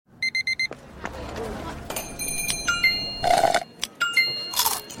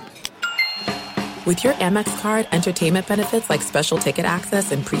With your Amex card, entertainment benefits like special ticket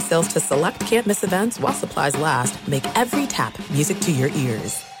access and pre-sales to select can't-miss events while supplies last make every tap music to your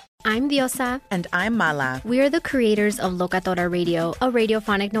ears. I'm Diosa. And I'm Mala. We are the creators of Locatora Radio, a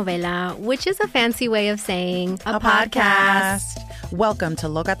radiophonic novela, which is a fancy way of saying a podcast. Welcome to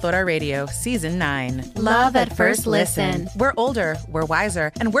Locatora Radio, Season 9. Love at first listen. We're older, we're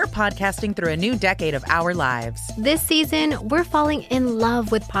wiser, and we're podcasting through a new decade of our lives. This season, we're falling in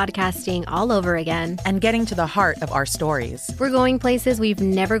love with podcasting all over again. And getting to the heart of our stories. We're going places we've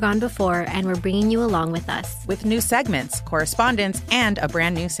never gone before, and we're bringing you along with us. With new segments, correspondence, and a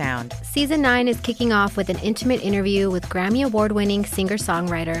brand new sound. Season 9 is kicking off with an intimate interview with Grammy Award-winning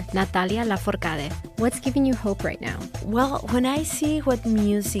singer-songwriter Natalia Lafourcade. What's giving you hope right now? Well, when I see what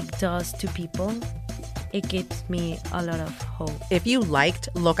music does to people, it gives me a lot of hope. If you liked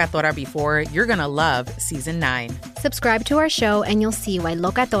Locatora before, you're going to love Season 9. Subscribe to our show and you'll see why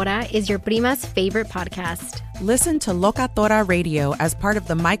Locatora is your prima's favorite podcast. Listen to Locatora Radio as part of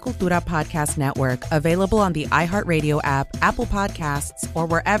the My Cultura Podcast Network, available on the iHeartRadio app, Apple Podcasts, or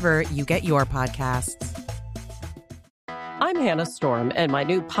wherever you get your podcasts. I'm Hannah Storm, and my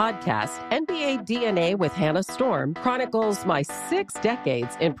new podcast, NBA DNA with Hannah Storm, chronicles my 6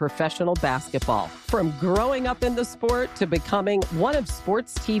 decades in professional basketball. From growing up in the sport to becoming one of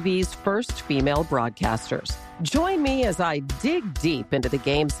sports TV's first female broadcasters. Join me as I dig deep into the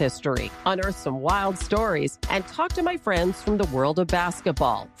game's history, unearth some wild stories, and talk to my friends from the world of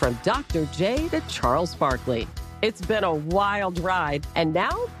basketball, from Dr. J to Charles Barkley. It's been a wild ride, and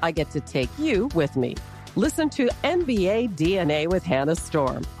now I get to take you with me. Listen to NBA DNA with Hannah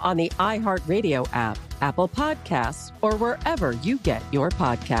Storm on the iHeartRadio app, Apple Podcasts, or wherever you get your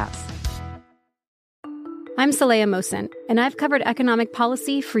podcasts. I'm Saleha Mohsen, and I've covered economic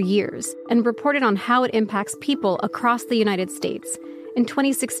policy for years and reported on how it impacts people across the United States. In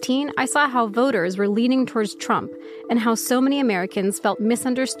 2016, I saw how voters were leaning towards Trump and how so many Americans felt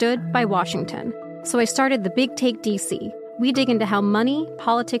misunderstood by Washington. So I started The Big Take DC. We dig into how money,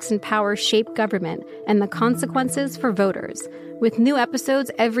 politics, and power shape government and the consequences for voters. With new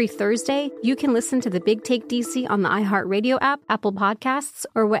episodes every Thursday, you can listen to The Big Take DC on the iHeartRadio app, Apple Podcasts,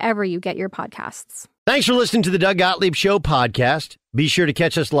 or wherever you get your podcasts. Thanks for listening to the Doug Gottlieb Show podcast. Be sure to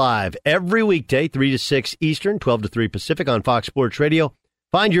catch us live every weekday, 3 to 6 Eastern, 12 to 3 Pacific on Fox Sports Radio.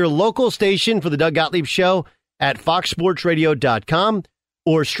 Find your local station for the Doug Gottlieb Show at foxsportsradio.com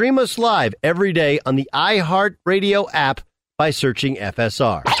or stream us live every day on the iHeartRadio app by searching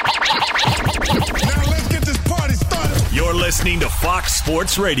FSR. Now let's get this party started. You're listening to Fox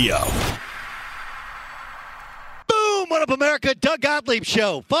Sports Radio. Boom! What up, America? Doug Gottlieb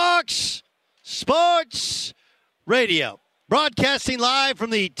Show. Fox Sports Radio. Broadcasting live from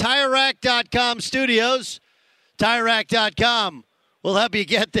the TireRack.com studios. TireRack.com will help you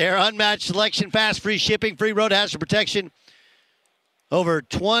get there. Unmatched selection, fast, free shipping, free road hazard protection. Over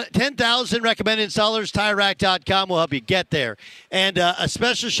 10,000 recommended installers. TireRack.com will help you get there. And a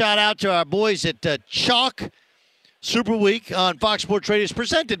special shout out to our boys at Chalk Super Week on Fox Sports Radio is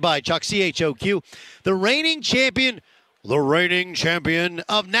presented by Chalk, CHOQ, the reigning champion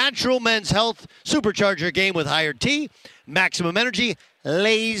of natural men's health. Supercharge your game with higher T, maximum energy,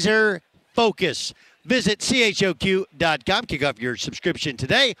 laser focus. Visit CHOQ.com. Kick off your subscription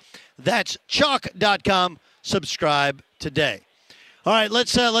today. That's Chalk.com. Subscribe today. All right,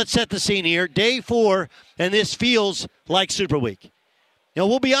 let's set the scene here. Day 4, and this feels like Super Week.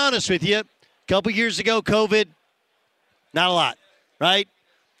 We'll be honest with you. A couple years ago, COVID, not a lot, right?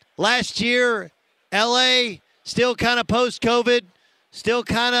 Last year, L.A., still kind of post-COVID,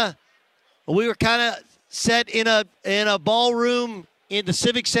 we were kind of set in a ballroom in the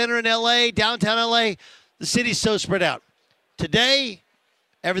Civic Center in L.A., downtown L.A. The city's so spread out. Today,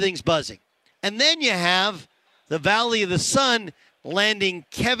 everything's buzzing. And then you have the Valley of the Sun landing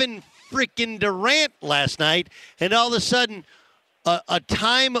Kevin freaking Durant last night, and all of a sudden, a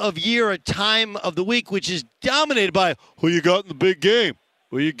time of year, a time of the week, which is dominated by who you got in the big game,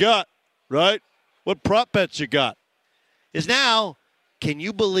 who you got, right? What prop bets you got, is now, can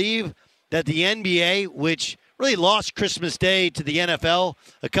you believe that the NBA, which really lost Christmas Day to the NFL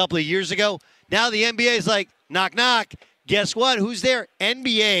a couple of years ago, now the NBA is like, knock, knock, guess what? Who's there?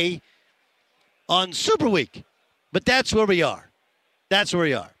 NBA on Super Week. But that's where we are. That's where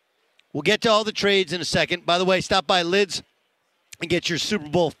we are. We'll get to all the trades in a second. By the way, stop by Lids and get your Super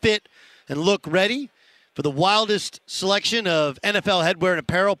Bowl fit and look ready for the wildest selection of NFL headwear and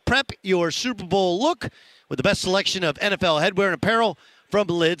apparel. Prep your Super Bowl look with the best selection of NFL headwear and apparel from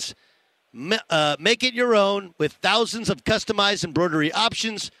Lids. Make it your own with thousands of customized embroidery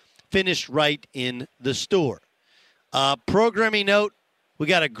options finished right in the store. Programming note, we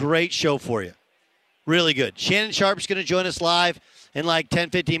got a great show for you. Really good. Shannon Sharpe's going to join us live in like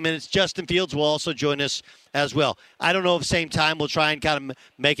 10, 15 minutes. Justin Fields will also join us as well. I don't know if same time. We'll try and kind of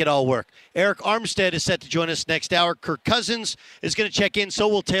make it all work. Eric Armstead is set to join us next hour. Kirk Cousins is going to check in. So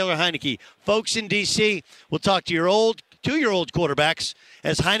will Taylor Heineke. Folks in D.C., we'll talk to your two-year-old quarterbacks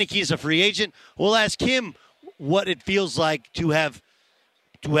as Heineke is a free agent. We'll ask him what it feels like to have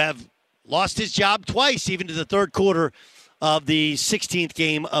lost his job twice, even to the third quarter of the 16th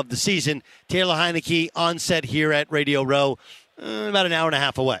game of the season. Taylor Heineke on set here at Radio Row, about an hour and a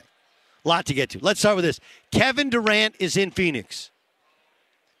half away. A lot to get to. Let's start with this. Kevin Durant is in Phoenix.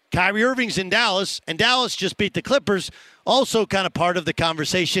 Kyrie Irving's in Dallas, and Dallas just beat the Clippers, also kind of part of the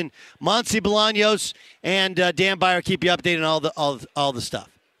conversation. Monty Bolaños and Dan Byer keep you updated on all the stuff.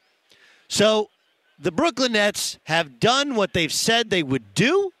 So the Brooklyn Nets have done what they've said they would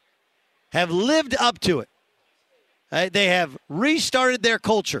do, have lived up to it. They have restarted their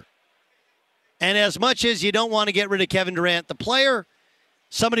culture. And as much as you don't want to get rid of Kevin Durant, the player,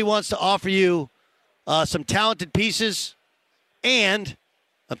 somebody wants to offer you some talented pieces and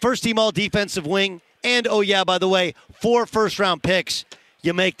a first-team all-defensive wing, and, oh, yeah, by the way, 4 first-round picks,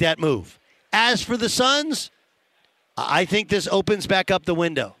 you make that move. As for the Suns, I think this opens back up the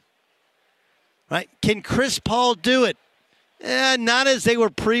window. Right? Can Chris Paul do it? Not as they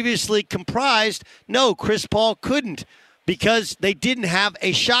were previously comprised. No, Chris Paul couldn't because they didn't have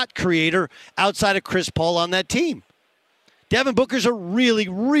a shot creator outside of Chris Paul on that team. Devin Booker's a really,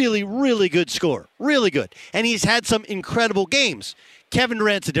 really, really good scorer. Really good. And he's had some incredible games. Kevin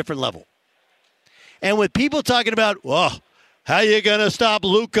Durant's a different level. And with people talking about, well, how are you going to stop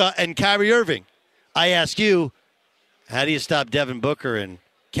Luka and Kyrie Irving? I ask you, how do you stop Devin Booker and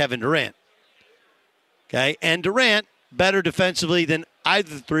Kevin Durant? Okay, and Durant, better defensively than either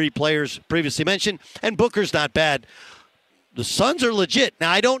of the 3 players previously mentioned, and Booker's not bad. The Suns are legit.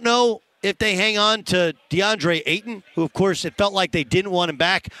 Now, I don't know if they hang on to DeAndre Ayton, who, of course, it felt like they didn't want him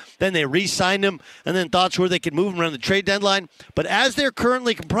back. Then they re-signed him, and then thoughts were they could move him around the trade deadline. But as they're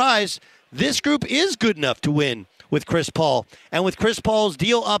currently comprised, this group is good enough to win with Chris Paul. And with Chris Paul's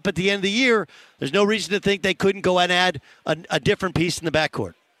deal up at the end of the year, there's no reason to think they couldn't go and add a different piece in the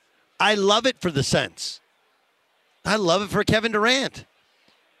backcourt. I love it for the Suns. I love it for Kevin Durant.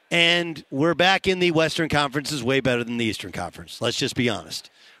 And we're back in the Western Conference is way better than the Eastern Conference. Let's just be honest,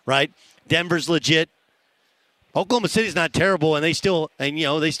 right? Denver's legit. Oklahoma City's not terrible, and they still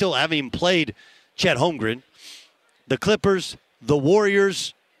haven't even played Chet Holmgren. The Clippers, the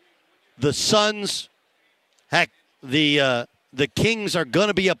Warriors, the Suns, heck, the Kings are going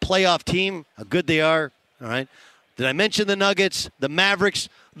to be a playoff team. How good they are, all right? Did I mention the Nuggets, the Mavericks,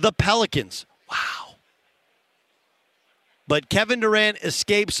 the Pelicans? Wow. But Kevin Durant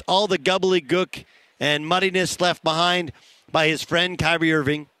escapes all the gobbledygook and muddiness left behind by his friend Kyrie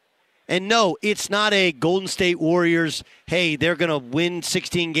Irving. And no, it's not a Golden State Warriors, hey, they're going to win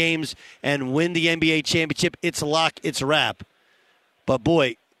 16 games and win the NBA championship. It's a lock. It's a wrap. But,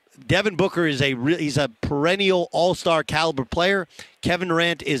 boy, Devin Booker is he's a perennial all-star caliber player. Kevin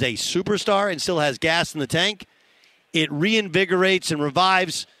Durant is a superstar and still has gas in the tank. It reinvigorates and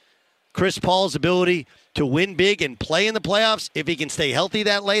revives Chris Paul's ability to win big and play in the playoffs. If he can stay healthy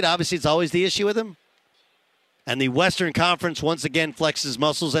that late, obviously it's always the issue with him. And the Western Conference once again flexes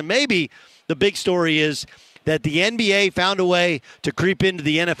muscles. And maybe the big story is that the NBA found a way to creep into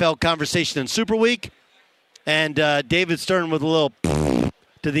the NFL conversation in Super Week. And David Stern with a little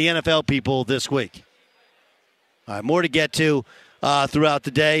to the NFL people this week. All right, more to get to throughout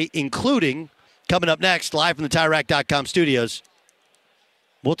the day, including coming up next, live from the TireRack.com studios.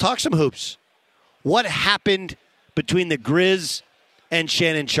 We'll talk some hoops. What happened between the Grizz and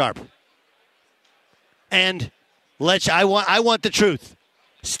Shannon Sharpe? And I want the truth.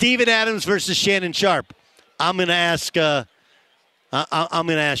 Steven Adams versus Shannon Sharpe. I'm going to ask. I'm going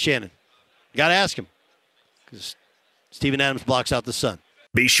to ask Shannon. Got to ask him because Steven Adams blocks out the sun.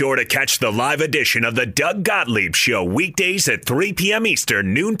 Be sure to catch the live edition of the Doug Gottlieb Show weekdays at 3 p.m.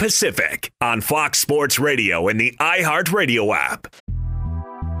 Eastern, noon Pacific on Fox Sports Radio and the iHeartRadio app.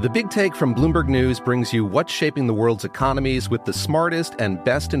 The Big Take from Bloomberg News brings you what's shaping the world's economies with the smartest and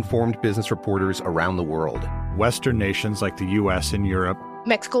best-informed business reporters around the world. Western nations like the U.S. and Europe.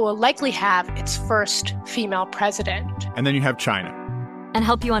 Mexico will likely have its first female president. And then you have China. And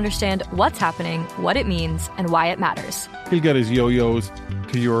help you understand what's happening, what it means, and why it matters. He'll get his yo-yos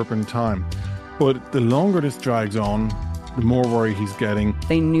to Europe in time. But the longer this drags on, the more worry he's getting.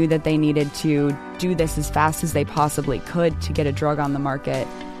 They knew that they needed to do this as fast as they possibly could to get a drug on the market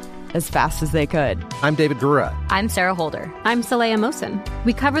as fast as they could. I'm David Gura. I'm Sarah Holder. I'm Saleha Mohsen.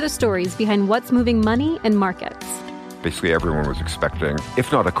 We cover the stories behind what's moving money and markets. Basically, everyone was expecting,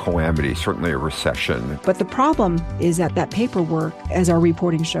 if not a calamity, certainly a recession. But the problem is that paperwork, as our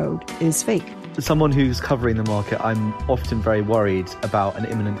reporting showed, is fake. As someone who's covering the market, I'm often very worried about an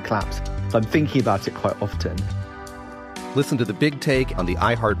imminent collapse. So I'm thinking about it quite often. Listen to The Big Take on the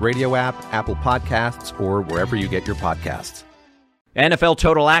iHeartRadio app, Apple Podcasts, or wherever you get your podcasts. NFL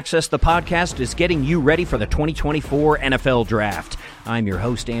Total Access, the podcast, is getting you ready for the 2024 NFL Draft. I'm your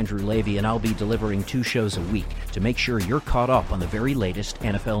host, Andrew Levy, and I'll be delivering 2 shows a week to make sure you're caught up on the very latest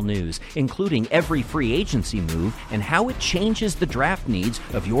NFL news, including every free agency move and how it changes the draft needs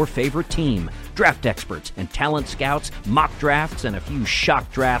of your favorite team. Draft experts and talent scouts, mock drafts, and a few shock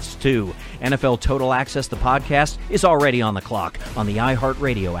drafts, too. NFL Total Access, the podcast, is already on the clock on the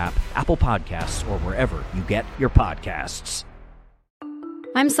iHeartRadio app, Apple Podcasts, or wherever you get your podcasts.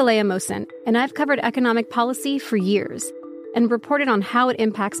 I'm Saleha Mohsen, and I've covered economic policy for years and reported on how it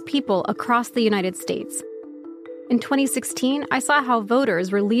impacts people across the United States. In 2016, I saw how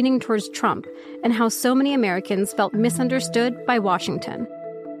voters were leaning towards Trump and how so many Americans felt misunderstood by Washington.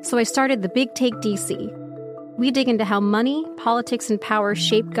 So I started The Big Take DC. We dig into how money, politics, and power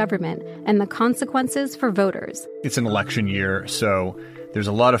shape government and the consequences for voters. It's an election year, so there's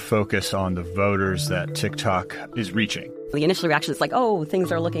a lot of focus on the voters that TikTok is reaching. The initial reaction is like, oh,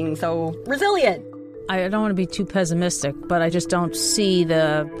 things are looking so resilient. I don't want to be too pessimistic, but I just don't see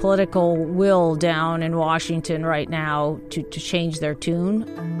the political will down in Washington right now to change their tune.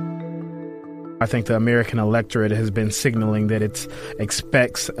 I think the American electorate has been signaling that it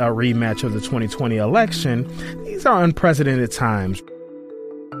expects a rematch of the 2020 election. These are unprecedented times.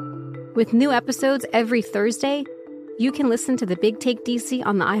 With new episodes every Thursday, you can listen to The Big Take DC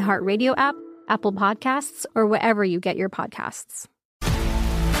on the iHeartRadio app, Apple Podcasts, or wherever you get your podcasts.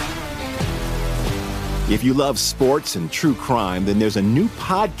 If you love sports and true crime, then there's a new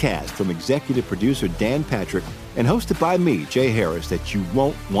podcast from executive producer Dan Patrick and hosted by me, Jay Harris, that you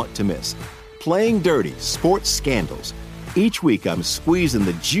won't want to miss. Playing Dirty: Sports Scandals. Each week, I'm squeezing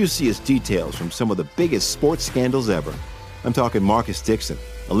the juiciest details from some of the biggest sports scandals ever. I'm talking Marcus Dixon,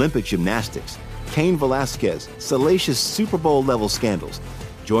 Olympic gymnastics, Cain Velasquez, salacious Super Bowl-level scandals.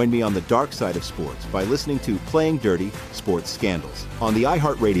 Join me on the dark side of sports by listening to Playing Dirty: Sports Scandals on the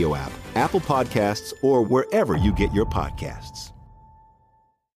iHeartRadio app, Apple Podcasts, or wherever you get your podcasts.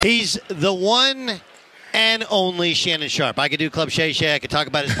 He's the one and only Shannon Sharpe. I could do Club Shay Shay. I could talk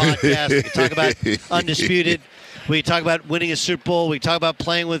about his podcast. We could talk about Undisputed. We could talk about winning a Super Bowl. We could talk about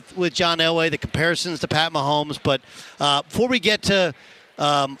playing with John Elway, the comparisons to Pat Mahomes. But before we get to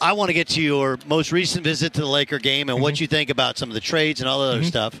I want to get to your most recent visit to the Laker game and what you think about some of the trades and all the other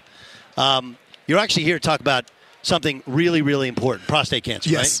stuff. You're actually here to talk about something really, really important, prostate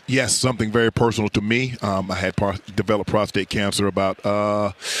cancer, right? Yes, something very personal to me. I had developed prostate cancer about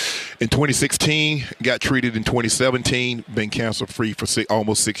in 2016, got treated in 2017, been cancer-free for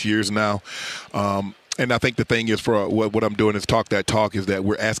almost 6 years now. And I think the thing is, for what I'm doing is Talk That Talk, is that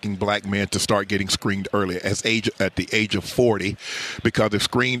we're asking black men to start getting screened early at the age of 40, because if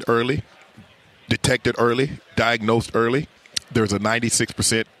screened early, detected early, diagnosed early, there's a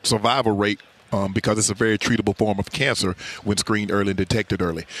 96% survival rate because it's a very treatable form of cancer when screened early and detected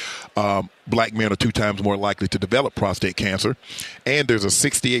early. Black men are 2 times more likely to develop prostate cancer, and there's a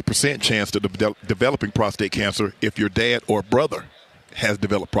 68% chance of developing prostate cancer if your dad or brother has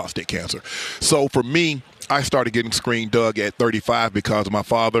developed prostate cancer. So for me, I started getting screened, Doug, at 35 because my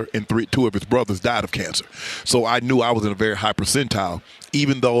father and 2 of his brothers died of cancer. So I knew I was in a very high percentile,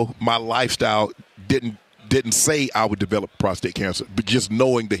 even though my lifestyle didn't say I would develop prostate cancer, but just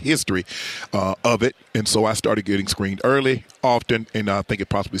knowing the history of it. And so I started getting screened early, often, and I think it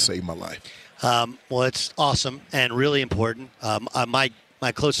possibly saved my life. Well, it's awesome and really important.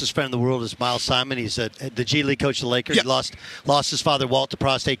 My closest friend in the world is Miles Simon. He's the G League coach of the Lakers. Yep. He lost his father, Walt, to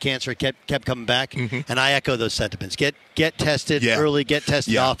prostate cancer. Kept coming back. And I echo those sentiments. Get tested early, get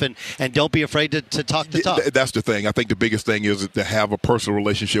tested often, and don't be afraid to talk the talk. That's the thing. I think the biggest thing is to have a personal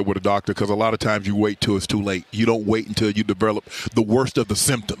relationship with a doctor, because a lot of times you wait till it's too late. You don't wait until you develop the worst of the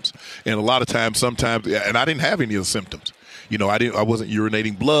symptoms. And a lot of times, and I didn't have any of the symptoms. You know, I wasn't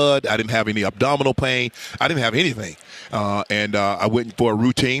urinating blood. I didn't have any abdominal pain. I didn't have anything. And I went for a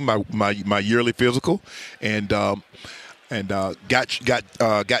routine, my yearly physical, and got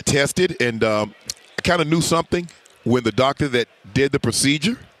tested. And I kind of knew something when the doctor that did the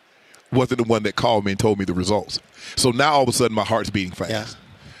procedure wasn't the one that called me and told me the results. So now all of a sudden my heart's beating fast.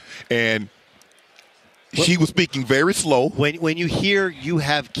 Yeah. And she was speaking very slow. When you hear you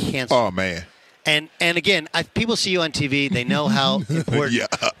have cancer. Oh, man. And again, people see you on TV. They know how important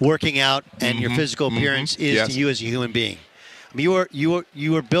working out and your physical appearance is to you as a human being.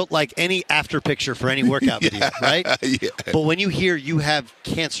 You were built like any after picture for any workout video, right? Yeah. But when you hear you have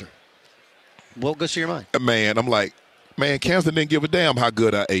cancer, what goes through your mind? Man, I'm like, man, cancer didn't give a damn how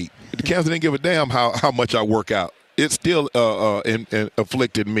good I ate. The cancer didn't give a damn how much I work out. It still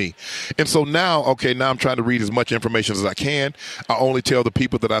afflicted me. And so now I'm trying to read as much information as I can. I only tell the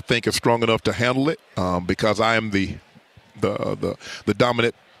people that I think are strong enough to handle it because I am the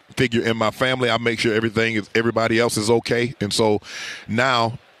dominant figure in my family. I make sure everybody else is okay. And so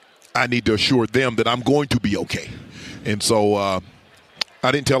now I need to assure them that I'm going to be okay. And so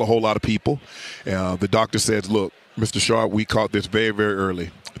I didn't tell a whole lot of people. The doctor says, look, Mr. Sharpe, we caught this very, very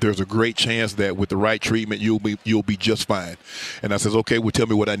early. There's a great chance that with the right treatment, you'll be just fine. And I says, okay, well, tell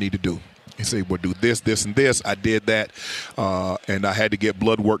me what I need to do. He said, well, do this, this, and this. I did that, and I had to get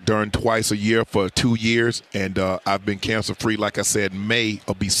blood work done twice a year for 2 years, and I've been cancer-free, like I said, May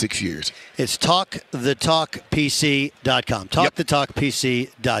will be 6 years. It's talkthetalkpc.com.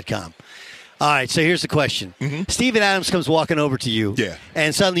 Talkthetalkpc.com. All right, so here's the question. Mm-hmm. Steven Adams comes walking over to you,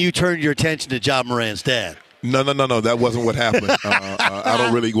 and suddenly you turn your attention to Ja Morant's dad. No. That wasn't what happened. I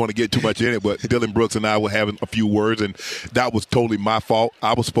don't really want to get too much in it, but Dylan Brooks and I were having a few words, and that was totally my fault.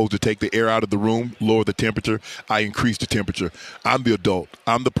 I was supposed to take the air out of the room, lower the temperature. I increased the temperature. I'm the adult.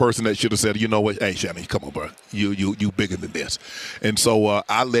 I'm the person that should have said, you know what, hey, Shannon, come on, bro. You bigger than this. And so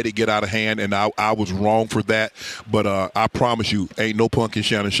I let it get out of hand, and I was wrong for that. But I promise you, ain't no punk in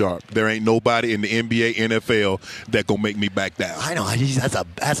Shannon Sharpe. There ain't nobody in the NBA, NFL that going to make me back down. I know.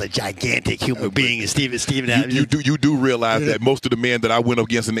 That's a gigantic human being, Steven. You do realize that most of the men that I went up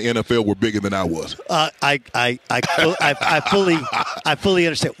against in the NFL were bigger than I was. I fully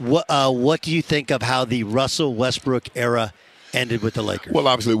understand. What do you think of how the Russell Westbrook era ended with the Lakers? Well,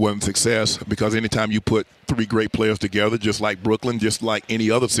 obviously it wasn't a success because anytime you put three great players together, just like Brooklyn, just like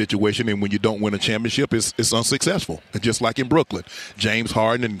any other situation, and when you don't win a championship, it's unsuccessful. Just like in Brooklyn, James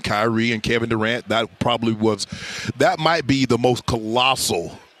Harden and Kyrie and Kevin Durant, that might be the most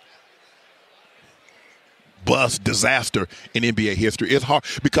colossal bust disaster in NBA history. It's hard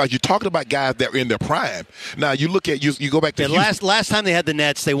because you're talking about guys that are in their prime. Now you look at you go back to last time they had the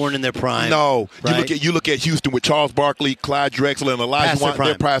Nets, they weren't in their prime. No, right? you look at Houston with Charles Barkley, Clyde Drexler, and Elijah Wan.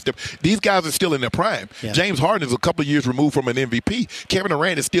 Their prime. These guys are still in their prime. Yeah. James Harden is a couple of years removed from an MVP. Kevin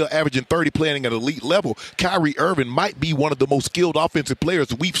Durant is still averaging 30, playing at elite level. Kyrie Irving might be one of the most skilled offensive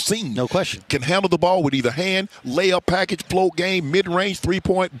players we've seen. No question. Can handle the ball with either hand, layup, package, float game, mid-range,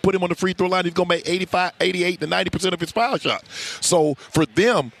 three-point, put him on the free throw line. He's going to make 85, 88 to 90% of his foul shot. So for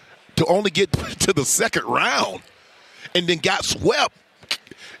them to only get to the second round and then got swept,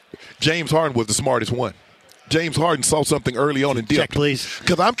 James Harden was the smartest one. James Harden saw something early on and dipped. Check, please.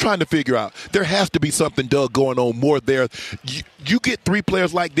 Because I'm trying to figure out, there has to be something, Doug, going on more there. You get three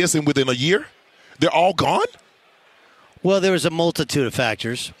players like this, and within a year, they're all gone? Well, there was a multitude of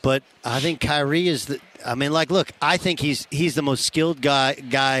factors, but I think Kyrie is look, I think he's the most skilled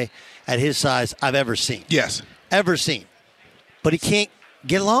guy at his size I've ever seen. Yes. Ever seen. But he can't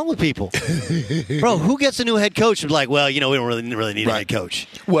get along with people. Bro, who gets a new head coach and be like, well, we don't really need a head coach?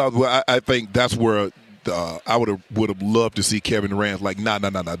 Well, I think that's where I would have loved to see Kevin Durant like,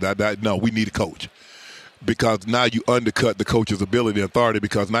 no, we need a coach. Because now you undercut the coach's ability and authority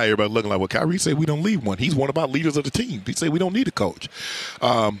because now everybody's looking like, well, Kyrie said we don't need one. He's one of our leaders of the team. He said we don't need a coach.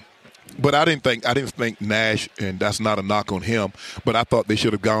 But I didn't think Nash, and that's not a knock on him, but I thought they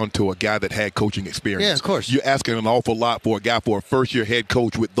should have gone to a guy that had coaching experience. Yeah, of course. You're asking an awful lot for a first-year head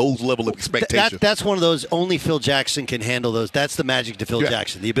coach with those level of expectations. That's one of those, only Phil Jackson can handle those. That's the magic to Phil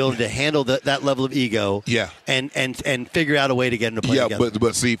Jackson, the ability to handle that level of ego and figure out a way to get him to play together.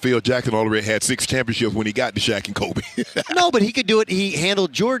 But see, Phil Jackson already had 6 championships when he got to Shaq and Kobe. No, but he could do it. He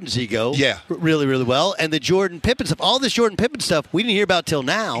handled Jordan's ego really, really well. And the Jordan Pippen stuff, all this Jordan Pippen stuff, we didn't hear about till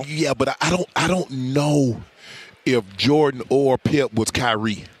now. Yeah, but I don't know if Jordan or Pip was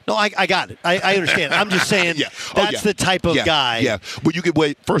Kyrie. No, I got it. I understand. I'm just saying that's the type of guy. Yeah, but you could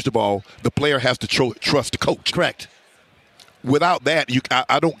wait. First of all, the player has to trust the coach. Correct. Without that,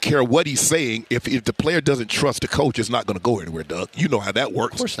 I don't care what he's saying. If the player doesn't trust the coach, it's not going to go anywhere, Doug. You know how that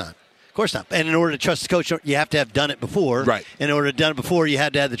works. Of course not. Of course not. And in order to trust the coach, you have to have done it before. Right. In order to have done it before, you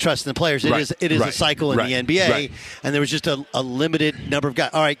had to have the trust in the players. It is a cycle in the NBA, and there was just a limited number of guys.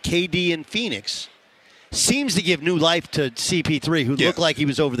 All right, KD in Phoenix seems to give new life to CP3, who looked like he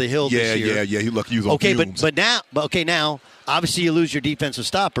was over the hill this year. Yeah. He was on fumes. But now, obviously you lose your defensive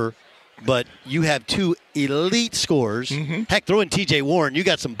stopper, but you have 2 elite scorers. Mm-hmm. Heck, throw in TJ Warren. You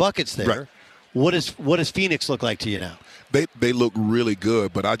got some buckets there. Right. What does Phoenix look like to you now? They look really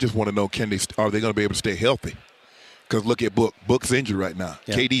good, but I just want to know, are they going to be able to stay healthy? Because look at Book. Book's injured right now.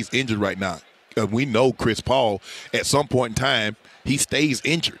 Yeah. KD's injured right now. we know Chris Paul, at some point in time, he stays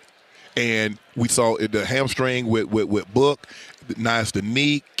injured. And we saw the hamstring with Book. Now it's the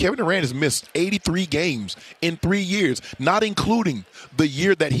knee. Kevin Durant has missed 83 games in 3 years, not including the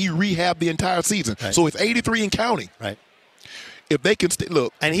year that he rehabbed the entire season. Right. So it's 83 and counting. Right. If they can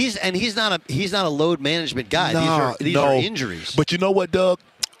look, and he's not a load management guy. These are injuries. But you know what, Doug?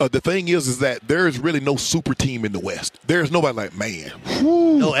 The thing is that there is really no super team in the West. There's nobody like, man.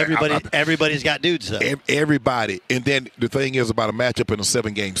 Whew, no, everybody's got dudes, though. Everybody. And then the thing is about a matchup in a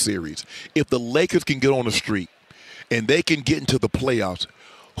 7-game series. If the Lakers can get on the streak and they can get into the playoffs,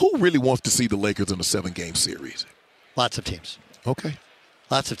 who really wants to see the Lakers in a 7-game series? Lots of teams. Okay.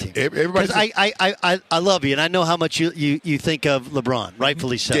 Lots of teams. Everybody. I love you, and I know how much you think of LeBron,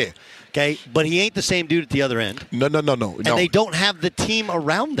 rightfully so. Yeah. Okay, but he ain't the same dude at the other end. No. And they don't have the team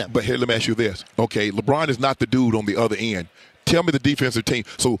around them. But here, let me ask you this. Okay, LeBron is not the dude on the other end. Tell me the defensive team.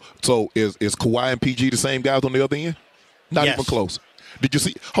 So is Kawhi and PG the same guys on the other end? Not even close. Did you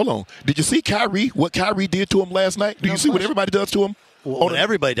see? Hold on. Did you see Kyrie? What Kyrie did to him last night? Do you see what everybody does to him? Well,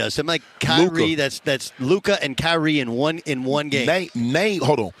 everybody does. I'm like Kyrie. Luka. That's Luka and Kyrie in one game.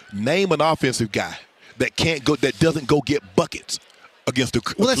 Hold on. Name an offensive guy that doesn't go get buckets against the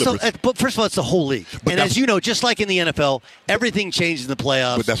Clippers. But first of all, it's the whole league. And as you know, just like in the NFL, everything changes in the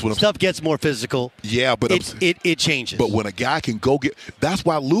playoffs. But that's what stuff gets more physical. Yeah, but it changes. But when a guy can go get, that's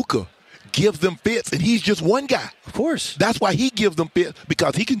why Luka gives them fits, and he's just one guy. Of course. That's why he gives them fits,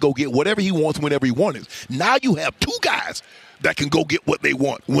 because he can go get whatever he wants whenever he wants it. Now you have two guys that can go get what they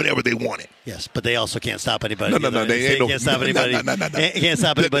want whenever they want it. Yes, but they also can't stop anybody. No, they can't stop anybody. Can't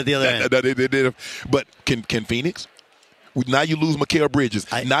stop anybody at the other end. But can Phoenix? Now you lose Mikal Bridges.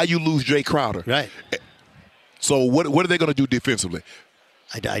 Now you lose Jay Crowder. Right. So what are they going to do defensively?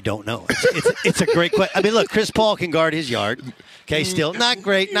 I don't know. It's a great question. I mean, look, Chris Paul can guard his yard. Okay, still not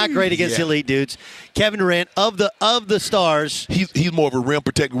great against elite dudes. Kevin Durant, of the stars, he's more of a rim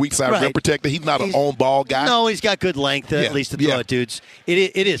protector, weak side rim protector. He's not an on ball guy. No, he's got good length at least to throw at dudes.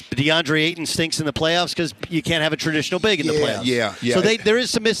 It is. But DeAndre Ayton stinks in the playoffs because you can't have a traditional big in the playoffs. Yeah. So there is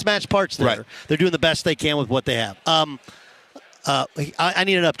some mismatched parts there. Right. They're doing the best they can with what they have. I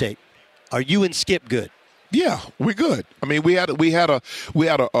need an update. Are you and Skip good? Yeah, we're good. I mean, we had a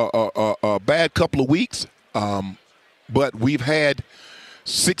bad couple of weeks, but we've had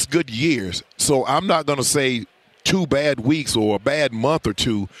 6 good years. So I'm not going to say 2 bad weeks or a bad month or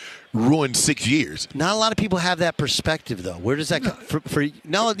 2 ruined 6 years. Not a lot of people have that perspective, though. Where does that come from?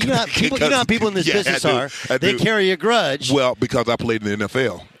 No, you know how people in this business are. They carry a grudge. Well, because I played in the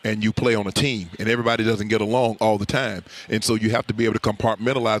NFL, and you play on a team, and everybody doesn't get along all the time. And so you have to be able to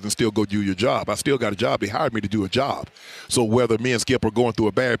compartmentalize and still go do your job. I still got a job. They hired me to do a job. So whether me and Skip are going through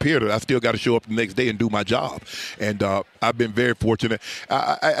a bad period, I still got to show up the next day and do my job. And I've been very fortunate.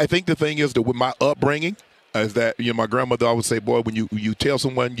 I think the thing is that with my upbringing, is that, my grandmother always say, boy, when you tell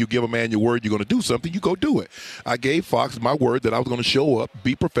someone, you give a man your word, you're going to do something, you go do it. I gave Fox my word that I was going to show up,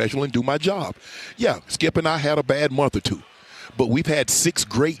 be professional, and do my job. Yeah, Skip and I had a bad month or 2, but we've had 6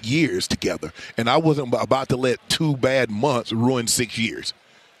 great years together, and I wasn't about to let 2 bad months ruin 6 years.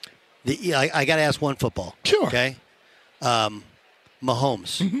 I got to ask one football. Sure. Okay. Mahomes.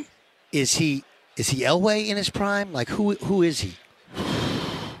 Mm-hmm. Is he Elway in his prime? Like, who is he?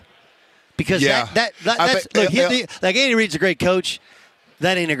 Because that's look, like Andy Reid's a great coach.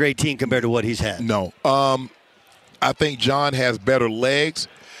 That ain't a great team compared to what he's had. No, I think John has better legs.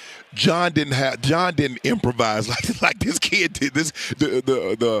 John didn't improvise like this kid did. This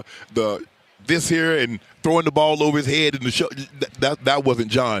here and throwing the ball over his head in the show. That wasn't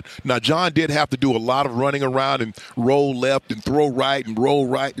John. Now John did have to do a lot of running around and roll left and throw right and roll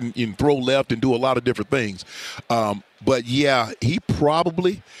right and throw left and do a lot of different things. But yeah, he's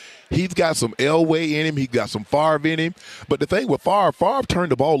got some Elway in him. He got some Favre in him. But the thing with Favre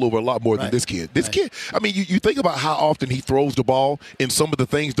turned the ball over a lot more than this kid. This kid, I mean, you think about how often he throws the ball and some of the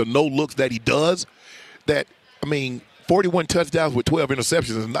things, the no-looks that he does, 41 touchdowns with 12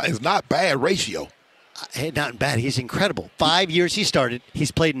 interceptions is not bad ratio. Not bad. He's incredible. 5 years he started.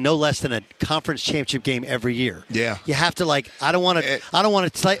 He's played no less than a conference championship game every year. Yeah. You have to I don't want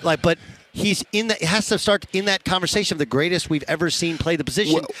to but he's has to start in that conversation of the greatest we've ever seen play the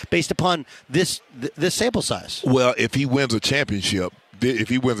position based upon this sample size. Well, if he wins a championship, he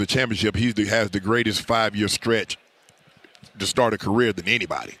has the greatest 5-year stretch to start a career than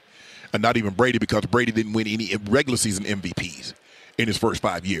anybody. And not even Brady, because Brady didn't win any regular season MVPs. in his first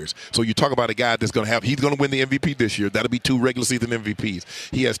 5 years. So you talk about a guy that's he's going to win the MVP this year. That'll be 2 regular season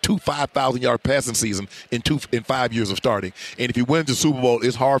MVPs. He has 2 5,000-yard passing season in 5 years of starting. And if he wins the Super Bowl,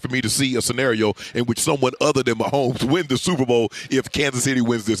 it's hard for me to see a scenario in which someone other than Mahomes wins the Super Bowl if Kansas City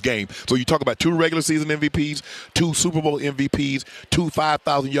wins this game. So you talk about 2 regular season MVPs, 2 Super Bowl MVPs, 2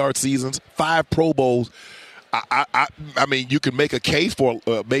 5,000-yard seasons, 5 Pro Bowls. I mean, you can make a case for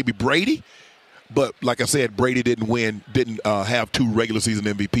maybe Brady. But like I said, Brady didn't have 2 regular season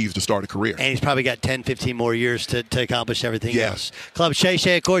MVPs to start a career. And he's probably got 10, 15 more years to accomplish everything else. Club Shay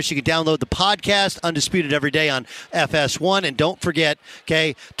Shay, of course, you can download the podcast, Undisputed, every day on FS1. And don't forget,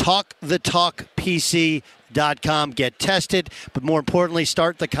 TalkTheTalkPC.com. Get tested, but more importantly,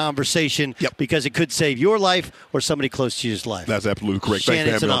 start the conversation because it could save your life or somebody close to you's life. That's absolutely correct.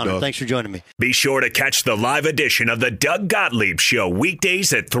 Shannon, it's an honor. Thanks for joining me. Be sure to catch the live edition of the Doug Gottlieb Show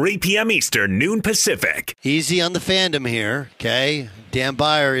weekdays at 3 p.m. Eastern, noon Pacific. Easy on the fandom here, okay? Dan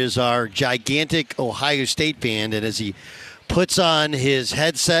Byer is our gigantic Ohio State fan, and as he puts on his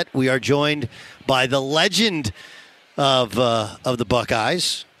headset, we are joined by the legend of the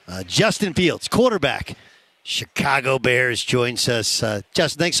Buckeyes, Justin Fields, quarterback. Chicago Bears joins us.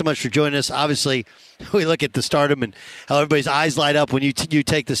 Justin, thanks so much for joining us. Obviously, we look at the stardom and how everybody's eyes light up when you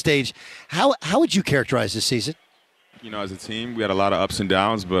take the stage. How would you characterize this season? As a team, we had a lot of ups and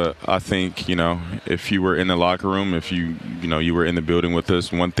downs, but I think, if you were in the locker room, if you were in the building with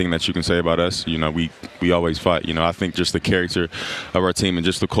us, one thing that you can say about us, we always fight. I think just the character of our team and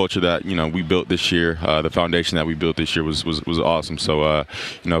just the culture that, we built this year, the foundation that we built this year was awesome. So,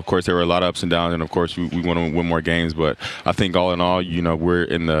 of course, there were a lot of ups and downs, and, of course, we want to win more games. But I think all in all, we're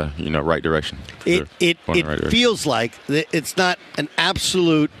in the, right direction. It feels like it's not an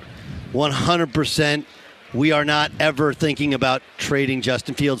absolute 100%. We are not ever thinking about trading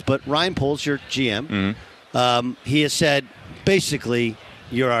Justin Fields, but Ryan Poles, your GM, he has said, basically,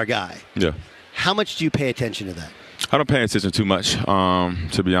 you're our guy. Yeah. How much do you pay attention to that? I don't pay attention too much,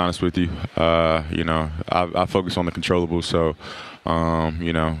 to be honest with you. I focus on the controllables. So,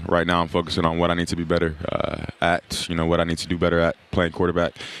 right now I'm focusing on what I need to be better at, what I need to do better at playing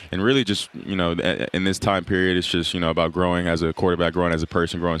quarterback. And really just, in this time period, it's just, about growing as a quarterback, growing as a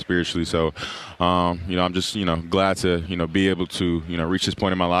person, growing spiritually. So, I'm just, glad to, be able to, reach this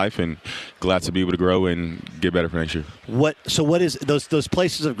point in my life and glad to be able to grow and get better for next year. What is those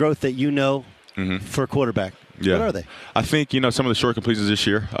places of growth that for a quarterback? Yeah. What are they? I think, some of the short completions this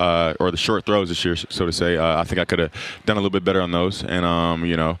year, or the short throws this year, so to say, I think I could have done a little bit better on those. And,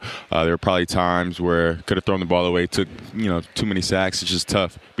 there were probably times where I could have thrown the ball away, took, too many sacks. It's just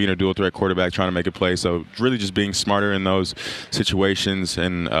tough being a dual threat quarterback, trying to make a play. So really just being smarter in those situations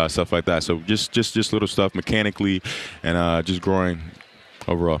and stuff like that. So just little stuff mechanically and just growing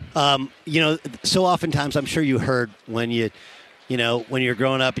overall. So oftentimes I'm sure you heard when you're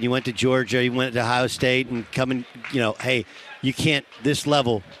growing up and you went to Georgia, you went to Ohio State and coming, hey, you can't, this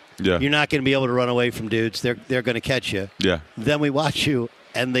level, you're not going to be able to run away from dudes. They're going to catch you. Yeah. Then we watch you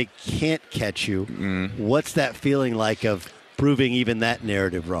and they can't catch you. What's that feeling like of proving even that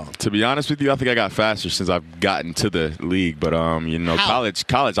narrative wrong? To be honest with you, I think I got faster since I've gotten to the league. But, college,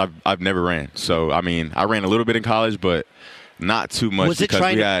 I've never ran. So, I ran a little bit in college, but not too much. Was it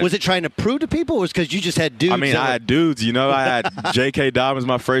trying to prove to people, or was it because you just had dudes? I had dudes. I had J.K. Dobbins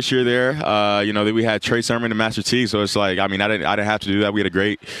my first year there. Then we had Trey Sermon and Master T. So it's like, I didn't have to do that. We had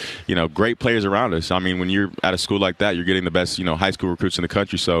great players around us. When you're at a school like that, you're getting the best, high school recruits in the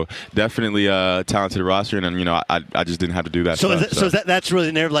country. So definitely a talented roster. And I just didn't have to do that. So that's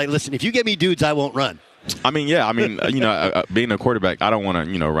really never like, listen, if you get me dudes, I won't run. Being a quarterback, I don't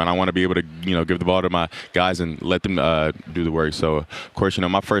want to, run. I want to be able to, give the ball to my guys and let them do the work. So, of course,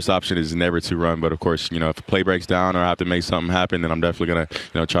 my first option is never to run. But, of course, if a play breaks down or I have to make something happen, then I'm definitely going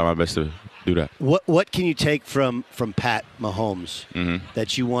to, try my best to do that. What can you take from Pat Mahomes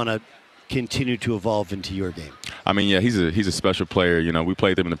that you want to continue to evolve into your game? He's a special player. We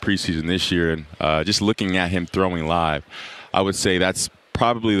played them in the preseason this year. And just looking at him throwing live, I would say that's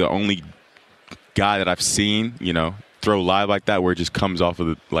probably the only guy that I've seen, throw live like that, where it just comes off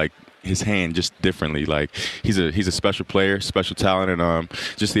of his hand just differently. Like he's a special player, special talent, and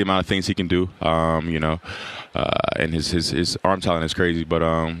just the amount of things he can do, and his arm talent is crazy. But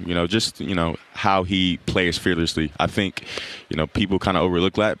just how he plays fearlessly. I think people kind of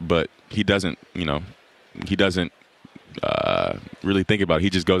overlook that, but he doesn't. He doesn't really think about it. He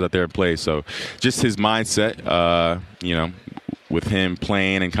just goes out there and plays. So just his mindset, with him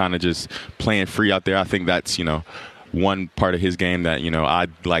playing and kind of just playing free out there, I think that's, one part of his game that,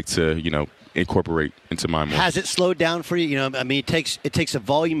 I'd like to, incorporate into my more. Has it slowed down for you? It takes a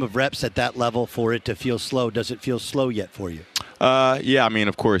volume of reps at that level for it to feel slow. Does it feel slow yet for you? Yeah, I mean,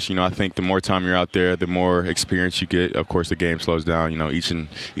 of course, I think the more time you're out there, the more experience you get. Of course, the game slows down, each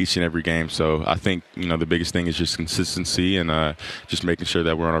and every game. So I think, the biggest thing is just consistency and just making sure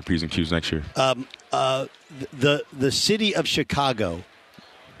that we're on our P's and Q's next year. The city of Chicago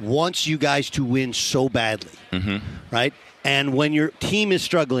wants you guys to win so badly, right? And when your team is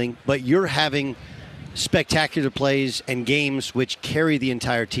struggling, but you're having spectacular plays and games which carry the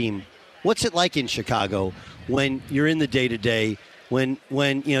entire team, what's it like in Chicago when you're in the day-to-day, when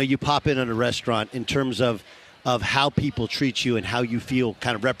you pop in at a restaurant, in terms of how people treat you and how you feel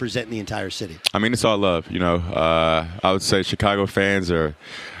kind of representing the entire city? I mean, it's all love. I would say Chicago fans are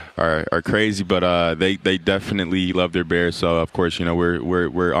crazy, but they definitely love their Bears. So of course,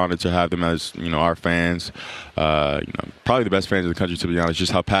 we're honored to have them as our fans. Probably the best fans in the country, to be honest.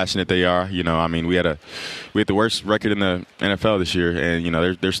 Just how passionate they are. I mean, we had the worst record in the NFL this year,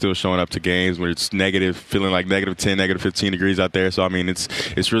 and they're still showing up to games where it's negative, feeling like -10, -15 degrees out there. So I mean,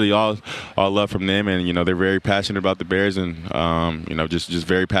 it's really all love from them, and they're very passionate about the Bears, and just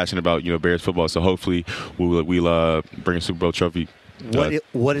very passionate about Bears football. So hopefully we'll bring a Super Bowl trophy.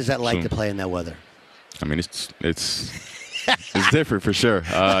 What is that like to play in that weather? I mean, it's different for sure.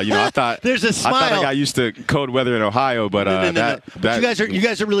 I thought there's a smile. I thought I got used to cold weather in Ohio, but no. But you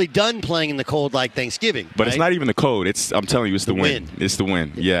guys are really done playing in the cold like Thanksgiving. But right? It's not even the cold. I'm telling you, it's the wind. It's the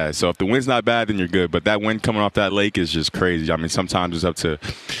wind. Yeah. So if the wind's not bad, then you're good. But that wind coming off that lake is just crazy. I mean, sometimes it's up to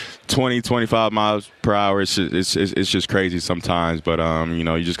 20, 25 miles per hour. It's just crazy sometimes. But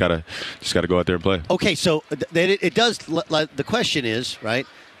you just gotta go out there and play. Okay, so it does. The question is, right?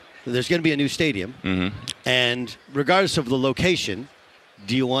 There's going to be a new stadium, and regardless of the location,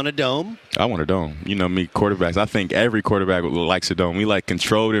 do you want a dome? I want a dome. Me, quarterbacks. I think every quarterback likes a dome. We like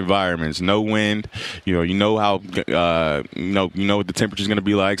controlled environments, no wind. You know how what the temperature's going to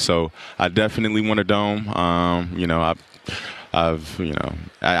be like. So I definitely want a dome. I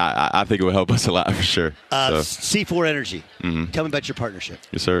think it would help us a lot for sure. C4 Energy. Tell me about your partnership.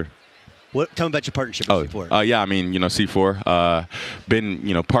 Yes, sir. Tell me about your partnership with C4. Yeah, I mean, C4,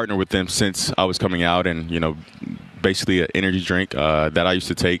 been, partnered with them since I was coming out, and, basically an energy drink that I used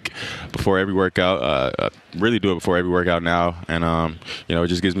to take before every workout. Really do it before every workout now, and it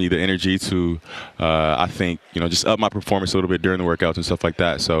just gives me the energy to, I think, just up my performance a little bit during the workouts and stuff like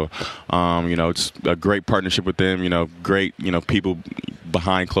that. So, it's a great partnership with them. Great, people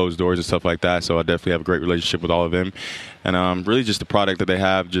behind closed doors and stuff like that. So I definitely have a great relationship with all of them. And really just the product that they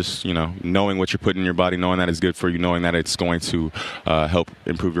have, just, knowing what you're putting in your body, knowing that it's good for you, knowing that it's going to help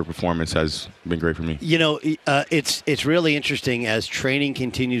improve your performance has been great for me. It's really interesting as training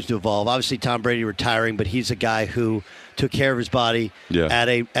continues to evolve. Obviously, Tom Brady retiring, but he's a guy who took care of his body at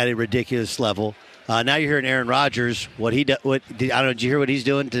a ridiculous level. Now you're hearing Aaron Rodgers. Did you hear what he's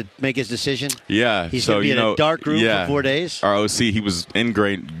doing to make his decision? Yeah. He's going to be in a dark room for 4 days. Our OC, he was in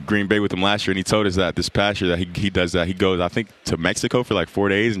Green Bay with him last year, and he told us that this past year that he does that. He goes, I think, to Mexico for like 4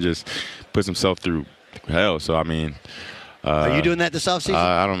 days and just puts himself through hell. So, I mean. Are you doing that this offseason?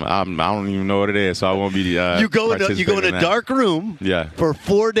 I don't even know what it is, so I won't be. You go in a dark room for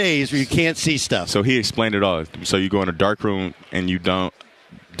 4 days where you can't see stuff. So he explained it all. So you go in a dark room and you don't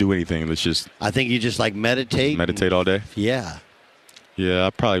do anything. I think you just meditate. Meditate all day? Yeah. Yeah, I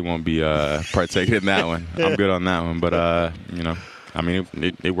probably won't be partaking in that one. I'm good on that one, but I mean,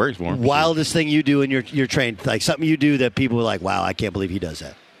 it works for him. Wildest thing you do in your train, like something you do that people are like, wow, I can't believe he does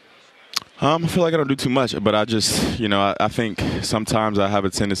that. I feel like I don't do too much, but I just, I think sometimes I have a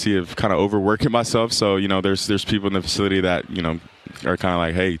tendency of kind of overworking myself. So, there's people in the facility that, are kind of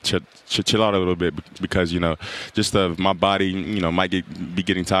like, hey, chill out a little bit because, just my body, might be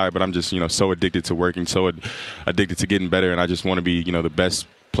getting tired, but I'm just, so addicted to working, so addicted to getting better, and I just want to be, the best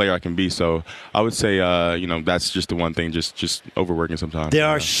player I can be. So I would say, that's just the one thing, just overworking sometimes. There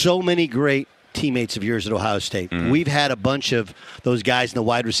are so many great teammates of yours at Ohio State. We've had a bunch of those guys in the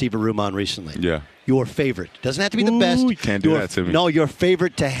wide receiver room on recently. Yeah. Your favorite. Doesn't have to be the best. You can't do that to me. No, your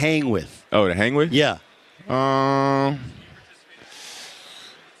favorite to hang with. Oh, to hang with? Yeah. Hang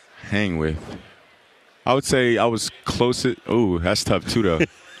with. I would say I was close to. Oh, that's tough too, though.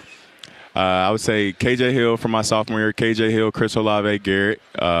 I would say KJ Hill from my sophomore year. KJ Hill, Chris Olave, Garrett.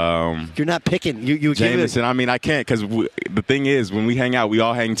 You're not picking. You Jameson. I mean, I can't because the thing is, when we hang out, we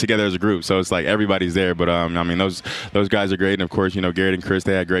all hang together as a group. So it's like everybody's there. But I mean, those guys are great, and of course, Garrett and Chris,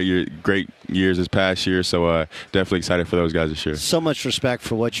 they had great years this past year. So definitely excited for those guys this year. So much respect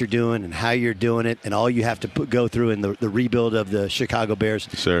for what you're doing and how you're doing it, and all you have to go through in the rebuild of the Chicago Bears.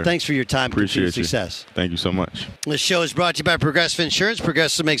 Sure. Thanks for your time. Appreciate you. Success. Thank you so much. This show is brought to you by Progressive Insurance.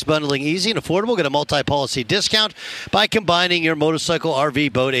 Progressive makes bundling easy. easy and affordable. Get a multi-policy discount by combining your motorcycle,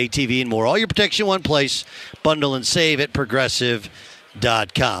 RV, boat, ATV, and more. All your protection in one place. Bundle and save at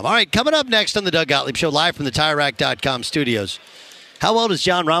Progressive.com. All right, coming up next on the Doug Gottlieb Show, live from the TireRack.com studios. How well does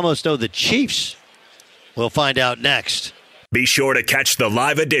John Ramos know the Chiefs? We'll find out next. Be sure to catch the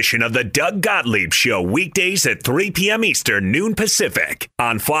live edition of the Doug Gottlieb Show weekdays at 3 p.m. Eastern, noon Pacific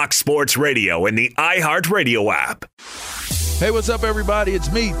on Fox Sports Radio and the iHeart Radio app. Hey, what's up, everybody?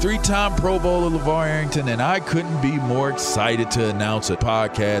 It's me, three-time Pro Bowler LeVar Arrington, and I couldn't be more excited to announce a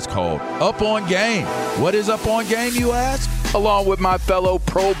podcast called Up On Game. What is Up On Game, you ask? Along with my fellow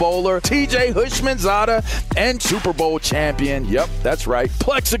Pro Bowler, TJ Hushmanzada, and Super Bowl champion, yep, that's right,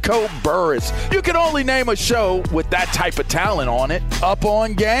 Plexico Burress. You can only name a show with that type of talent on it. Up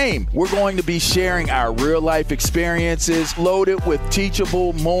On Game. We're going to be sharing our real-life experiences loaded with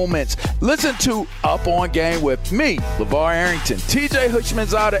teachable moments. Listen to Up On Game with me, LeVar Arrington, TJ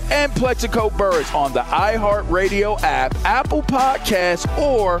Hushmanzada, and Plexico Burress on the iHeartRadio app, Apple Podcasts,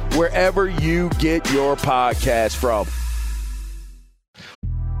 or wherever you get your podcasts from.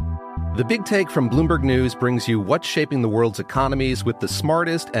 The Big Take from Bloomberg News brings you what's shaping the world's economies with the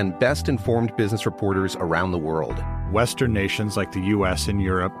smartest and best-informed business reporters around the world. Western nations like the U.S. and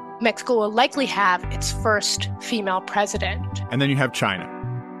Europe. Mexico will likely have its first female president. And then you have China.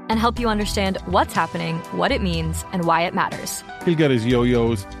 And help you understand what's happening, what it means, and why it matters. He'll get his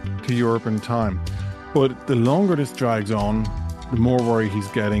yo-yos to Europe in time. But the longer this drags on, the more worried he's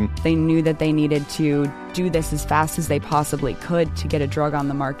getting. They knew that they needed to do this as fast as they possibly could to get a drug on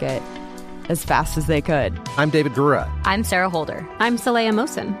the market as fast as they could. I'm David Gura. I'm Sarah Holder. I'm Saleha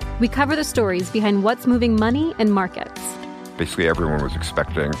Mohsen. We cover the stories behind what's moving money and markets. Basically, everyone was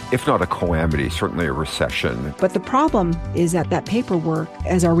expecting, if not a calamity, certainly a recession. But the problem is that paperwork,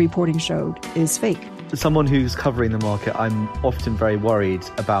 as our reporting showed, is fake. As someone who's covering the market, I'm often very worried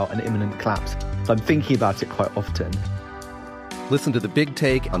about an imminent collapse. So I'm thinking about it quite often. Listen to The Big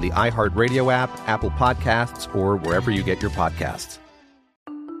Take on the iHeartRadio app, Apple Podcasts, or wherever you get your podcasts.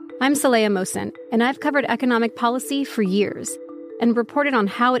 I'm Saleha Mohsen, and I've covered economic policy for years and reported on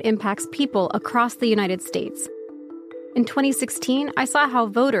how it impacts people across the United States. In 2016, I saw how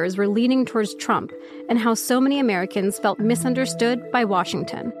voters were leaning towards Trump and how so many Americans felt misunderstood by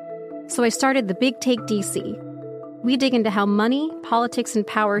Washington. So I started The Big Take DC. We dig into how money, politics, and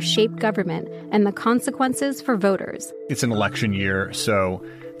power shape government and the consequences for voters. It's an election year, so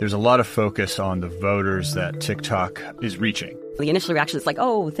there's a lot of focus on the voters that TikTok is reaching. The initial reaction is like,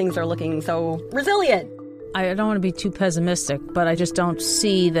 oh, things are looking so resilient. I don't want to be too pessimistic, but I just don't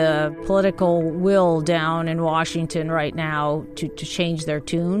see the political will down in Washington right now to change their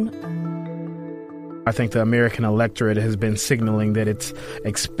tune. I think the American electorate has been signaling that it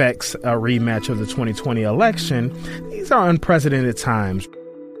expects a rematch of the 2020 election. These are unprecedented times.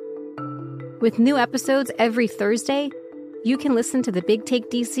 With new episodes every Thursday, you can listen to The Big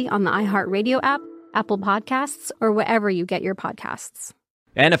Take DC on the iHeartRadio app, Apple Podcasts, or wherever you get your podcasts.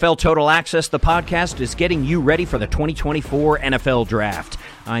 NFL Total Access, the podcast, is getting you ready for the 2024 NFL Draft.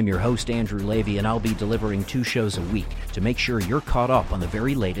 I'm your host, Andrew Levy, and I'll be delivering 2 shows a week to make sure you're caught up on the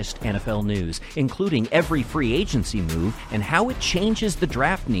very latest NFL news, including every free agency move and how it changes the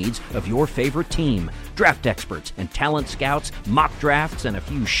draft needs of your favorite team. Draft experts and talent scouts, mock drafts, and a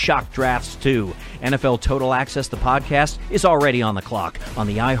few shock drafts, too. NFL Total Access, the podcast, is already on the clock on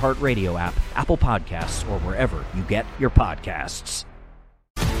the iHeartRadio app, Apple Podcasts, or wherever you get your podcasts.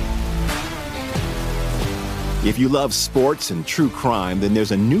 If you love sports and true crime, then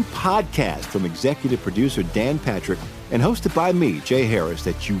there's a new podcast from executive producer Dan Patrick and hosted by me, Jay Harris,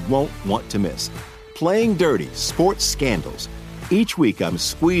 that you won't want to miss. Playing Dirty: Sports Scandals. Each week, I'm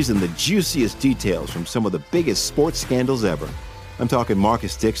squeezing the juiciest details from some of the biggest sports scandals ever. I'm talking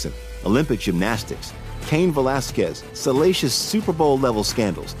Marcus Dixon, Olympic gymnastics, Cain Velasquez, salacious Super Bowl-level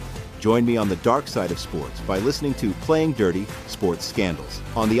scandals. Join me on the dark side of sports by listening to Playing Dirty: Sports Scandals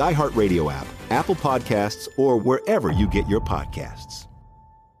on the iHeartRadio app, Apple Podcasts, or wherever you get your podcasts.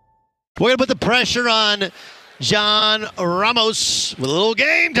 We're going to put the pressure on John Ramos with a little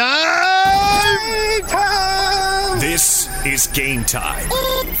game time. Game time! This is Game Time.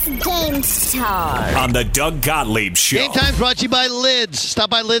 It's game time. On the Doug Gottlieb Show. Game Time's brought to you by Lids.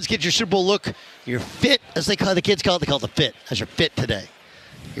 Stop by Lids, get your Super Bowl look. Your fit, as the kids call it, they call it the fit. How's your fit today?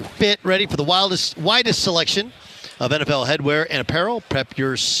 You're fit, ready for the widest selection of NFL headwear and apparel. Prep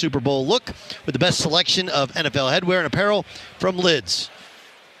your Super Bowl look with the best selection of NFL headwear and apparel from Lids.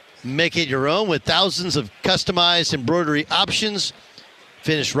 Make it your own with thousands of customized embroidery options.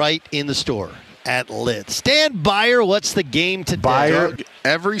 Finish right in the store at Lids. Stan Beyer, what's the game today? Beyer,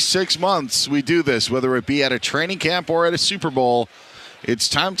 every 6 months we do this, whether it be at a training camp or at a Super Bowl. It's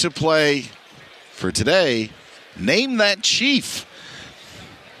time to play, for today, Name That Chief.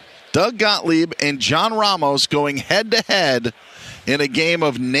 Doug Gottlieb and John Ramos going head-to-head in a game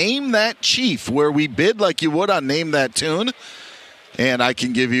of Name That Chief, where we bid like you would on Name That Tune. And I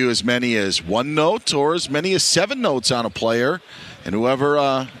can give you as many as 1 note or as many as 7 notes on a player. And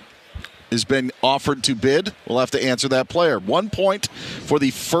whoever has been offered to bid will have to answer that player. 1 point for the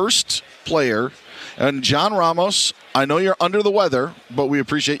first player. And John Ramos, I know you're under the weather, but we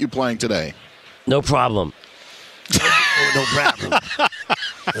appreciate you playing today. No problem. No problem.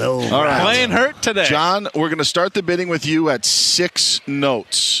 All right. Playing hurt today. John, we're going to start the bidding with you at 6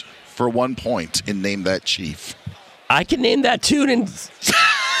 notes for 1 point in Name That Chief. I can name that tune in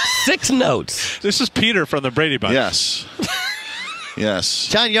 6 notes. This is Peter from the Brady Bunch. Yes. Yes.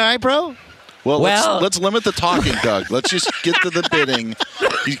 John, you all right, bro? Well, let's limit the talking, Doug. Let's just get to the bidding.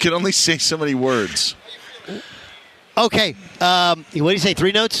 You can only say so many words. Okay. What do you say?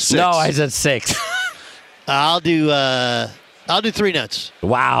 3 notes? 6. No, I said 6. I'll do 3 notes.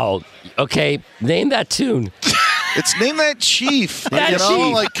 Wow. Okay, name that tune. It's Name That Chief. That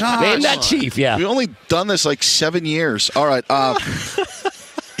Chief. Like, gosh. Name that Chief, yeah. We've only done this like 7 years. All right.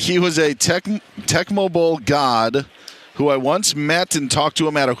 He was a Tecmo Bowl god who I once met and talked to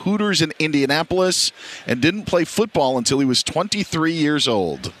him at a Hooters in Indianapolis and didn't play football until he was 23 years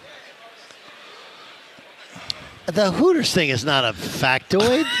old. The Hooters thing is not a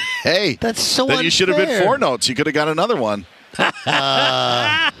factoid. Hey. That's so Then unfair. you should have been 4 notes. You could have got another one.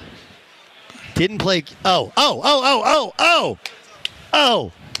 Didn't play. Oh.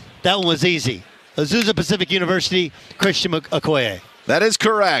 That one was easy. Azusa Pacific University, Christian Okoye. That is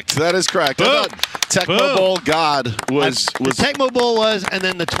correct. That is correct. Boom. I thought Tecmo Bowl God was The Tecmo Bowl was, and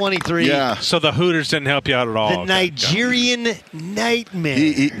then the 23. Yeah. So the Hooters didn't help you out at all. The Nigerian Nightmare.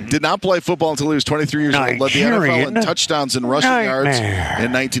 He did not play football until he was 23 years old. Led the NFL in touchdowns and rushing yards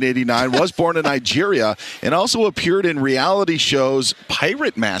in 1989. Was born in Nigeria and also appeared in reality shows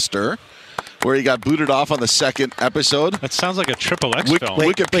Pirate Master, where he got booted off on the 2nd episode. That sounds like a Triple X film.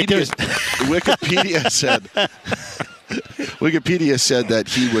 Wikipedia said that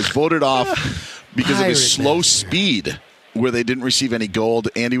he was voted off because of his slow speed, where they didn't receive any gold,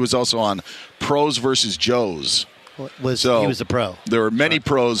 and he was also on Pros versus Joes. He was a pro. There were many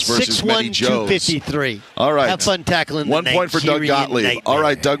pros versus many Joes. 6'1", 253. All right. Have fun tackling 1 point for Doug Gottlieb. Nightmare. All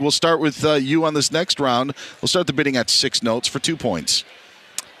right, Doug, we'll start with you on this next round. We'll start the bidding at 6 notes for 2 points.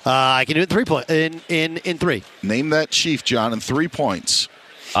 I can do it 3 points in 3. Name That Chief, John, in 3 points.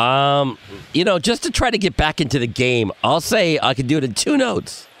 Just to try to get back into the game, I'll say I could do it in 2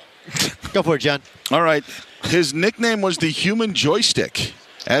 notes. Go for it, John. All right. His nickname was the Human Joystick,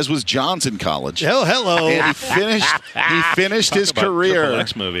 as was John's in college. Oh, hello. And he finished his career. Triple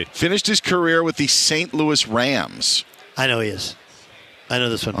X movie. Finished his career with the St. Louis Rams. I know he is. I know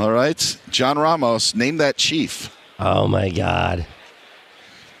this one. All right. John Ramos, name that chief. Oh, my God.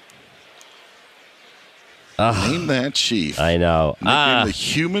 Name that chief. I know. Nickname the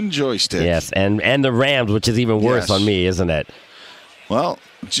Human Joystick. Yes, and the Rams, which is even worse on me, isn't it? Well,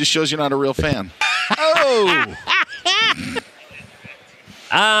 it just shows you're not a real fan. Oh!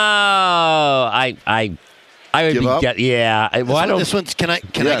 I would Give be up? This one's can I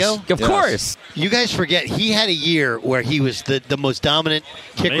go? Of course. You guys forget he had a year where he was the most dominant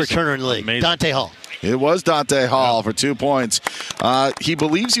kick returner in the league. Amazing. Dante Hall. It was Dante Hall for 2 points. He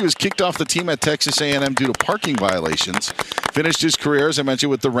believes he was kicked off the team at Texas A&M due to parking violations. Finished his career, as I mentioned,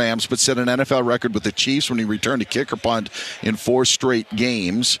 with the Rams, but set an NFL record with the Chiefs when he returned to kick or punt in 4 straight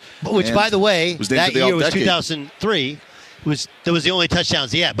games. Which, by the way, that year was All-Decade. 2003. That was the only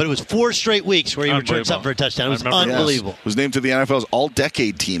touchdowns he had, but it was 4 straight weeks where he returned something for a touchdown. It was unbelievable. Yes. Was named to the NFL's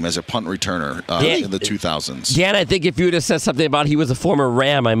All-Decade team as a punt returner in the 2000s. Dan, I think if you would have said something about he was a former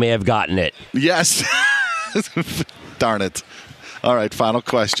Ram, I may have gotten it. Yes. Darn it. All right, final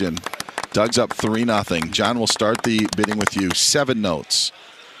question. Doug's up 3-0. John will start the bidding with you. 7 notes.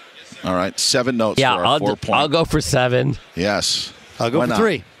 All right, 7 notes for our 4 points. I'll go for 7. Yes. I'll go for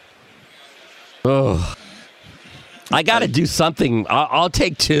 3. Oh. I got to do something. I'll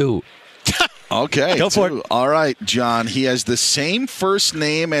take 2. Okay. Go for it. All right, John. He has the same first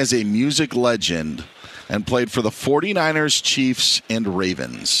name as a music legend and played for the 49ers, Chiefs, and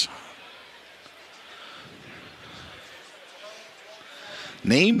Ravens.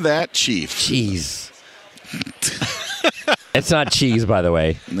 Name that chief. Cheese. It's not cheese, by the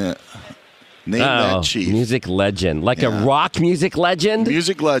way. Name that chief. Music legend. Like a rock music legend?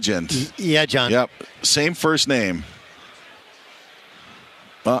 Music legend. Yeah, John. Yep. Same first name.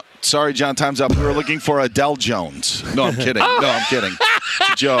 Sorry, John, time's up. We were looking for Adele Jones. No, I'm kidding.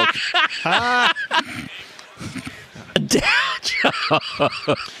 It's a joke. Adele Jones.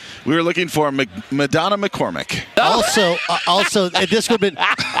 We were looking for Madonna McCormick. Also, this would have been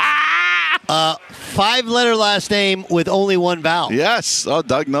 5-letter last name with only one vowel. Yes. Oh,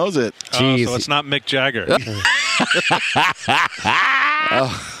 Doug knows it. So it's not Mick Jagger.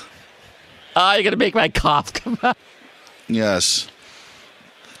 You're going to make my cough come out. Yes.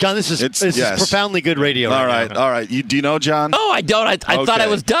 John, this is profoundly good radio. All right. Do you know, John? Oh, I don't. I thought I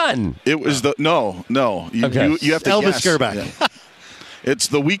was done. It was no. You have to Elvis guess. Gerback. Yeah. It's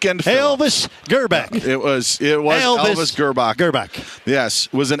the weekend film. Elvis Gerback. It was Elvis Gerback.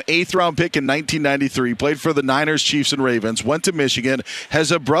 Yes. Was an 8th-round pick in 1993. Played for the Niners, Chiefs, and Ravens. Went to Michigan.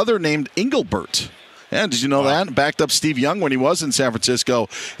 Has a brother named Engelbert. Yeah, did you know that? Backed up Steve Young when he was in San Francisco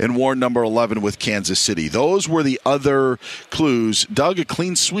and wore number 11 with Kansas City. Those were the other clues. Doug, a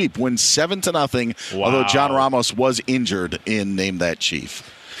clean sweep, wins 7-0, although John Ramos was injured in Name That Chief.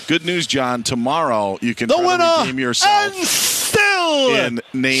 Good news, John. Tomorrow you can redeem yourself and still in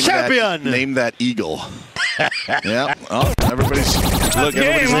champion. Name That Eagle. Yeah. Oh, everybody's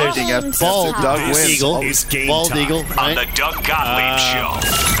looking at Doug wins. Eagle. It's game Bald time eagle, on the Doug Gottlieb Show.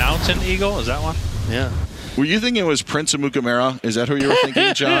 Mountain Eagle, is that one? Yeah. Were you thinking it was Prince of Mukamara? Is that who you were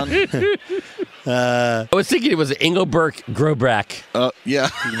thinking, John? I was thinking it was Engelbert Grobrack. Yeah.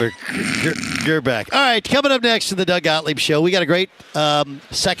 Gerback. All right, coming up next to the Doug Gottlieb Show, we got a great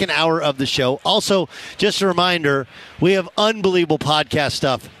second hour of the show. Also, just a reminder, we have unbelievable podcast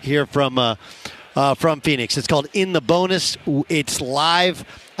stuff here from Phoenix. It's called In the Bonus. It's live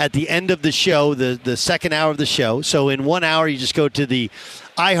at the end of the show, the second hour of the show. So in 1 hour, you just go to the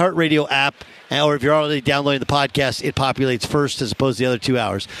iHeartRadio app, or if you're already downloading the podcast, it populates first as opposed to the other 2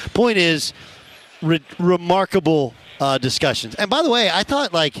 hours. Point is, remarkable discussions. And by the way, I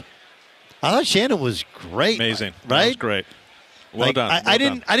thought Shannon was great. Amazing. Right? That was great. Well done. I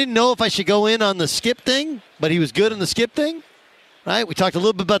didn't know if I should go in on the skip thing, but he was good on the skip thing. Right? We talked a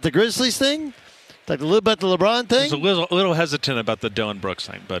little bit about the Grizzlies thing. Talked a little bit about the LeBron thing. I was a little hesitant about the Dylan Brooks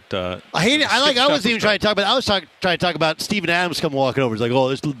thing, but I hate it. I wasn't even trying to talk about. I was trying to talk about Steven Adams coming walking over. It's like, oh,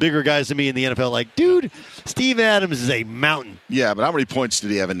 there's bigger guys than me in the NFL. Like, dude, Steven Adams is a mountain. Yeah, but how many points did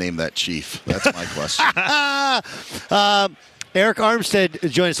he have in Name That Chief? That's my question. Eric Armstead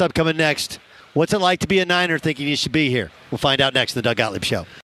is joining us up coming next. What's it like to be a Niner thinking you should be here? We'll find out next in the Doug Gottlieb Show.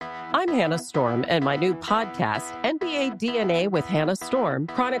 I'm Hannah Storm, and my new podcast, NBA DNA with Hannah Storm,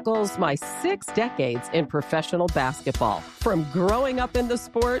 chronicles my 6 decades in professional basketball. From growing up in the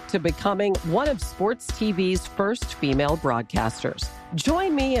sport to becoming one of sports TV's first female broadcasters.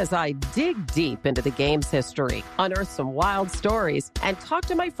 Join me as I dig deep into the game's history, unearth some wild stories, and talk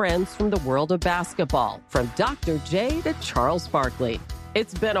to my friends from the world of basketball, from Dr. J to Charles Barkley.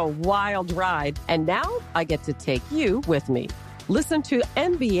 It's been a wild ride, and now I get to take you with me. Listen to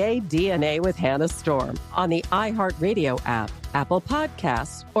NBA DNA with Hannah Storm on the iHeartRadio app, Apple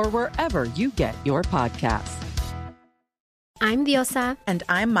Podcasts, or wherever you get your podcasts. I'm Diosa. And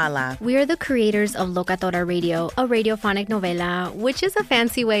I'm Mala. We are the creators of Locatora Radio, a radiophonic novela, which is a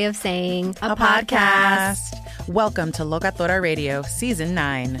fancy way of saying a podcast. Welcome to Locatora Radio, Season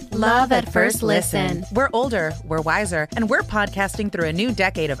 9. Love at first listen. We're older, we're wiser, and we're podcasting through a new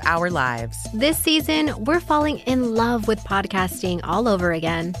decade of our lives. This season, we're falling in love with podcasting all over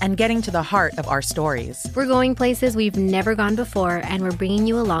again. And getting to the heart of our stories. We're going places we've never gone before, and we're bringing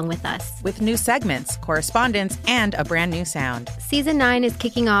you along with us. With new segments, correspondence, and a brand new sound. Season 9 is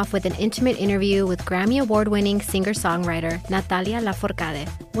kicking off with an intimate interview with Grammy Award-winning singer-songwriter Natalia Lafourcade.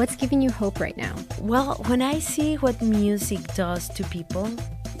 What's giving you hope right now? Well, when I see what music does to people,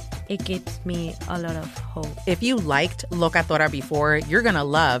 it gives me a lot of hope. If you liked Locatora before, you're going to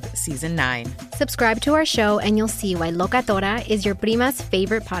love Season 9. Subscribe to our show and you'll see why Locatora is your prima's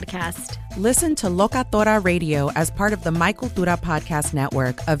favorite podcast. Listen to Locatora Radio as part of the My Cultura Podcast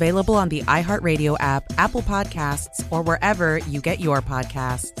Network, available on the iHeartRadio app, Apple Podcasts, or wherever you get your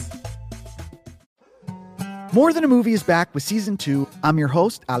podcasts. More Than a Movie is back with Season 2. I'm your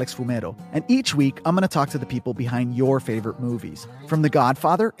host, Alex Fumero, and each week I'm going to talk to the people behind your favorite movies. From The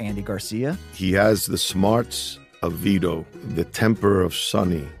Godfather, Andy Garcia. He has the smarts of Vito, the temper of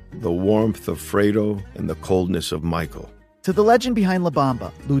Sonny, the warmth of Fredo, and the coldness of Michael. To the legend behind La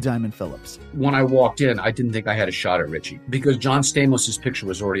Bamba, Lou Diamond Phillips. When I walked in, I didn't think I had a shot at Richie because John Stamos' picture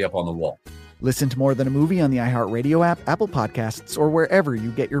was already up on the wall. Listen to More Than a Movie on the iHeartRadio app, Apple Podcasts, or wherever you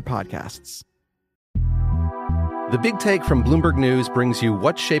get your podcasts. The Big Take from Bloomberg News brings you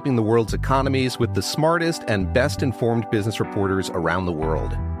what's shaping the world's economies with the smartest and best-informed business reporters around the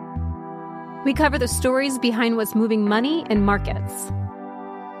world. We cover the stories behind what's moving money and markets.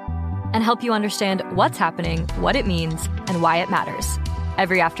 And help you understand what's happening, what it means, and why it matters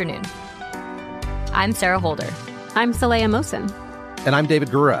every afternoon. I'm Sarah Holder. I'm Saleha Mohsin. And I'm David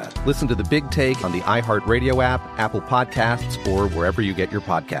Gura. Listen to The Big Take on the iHeartRadio app, Apple Podcasts, or wherever you get your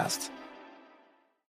podcasts.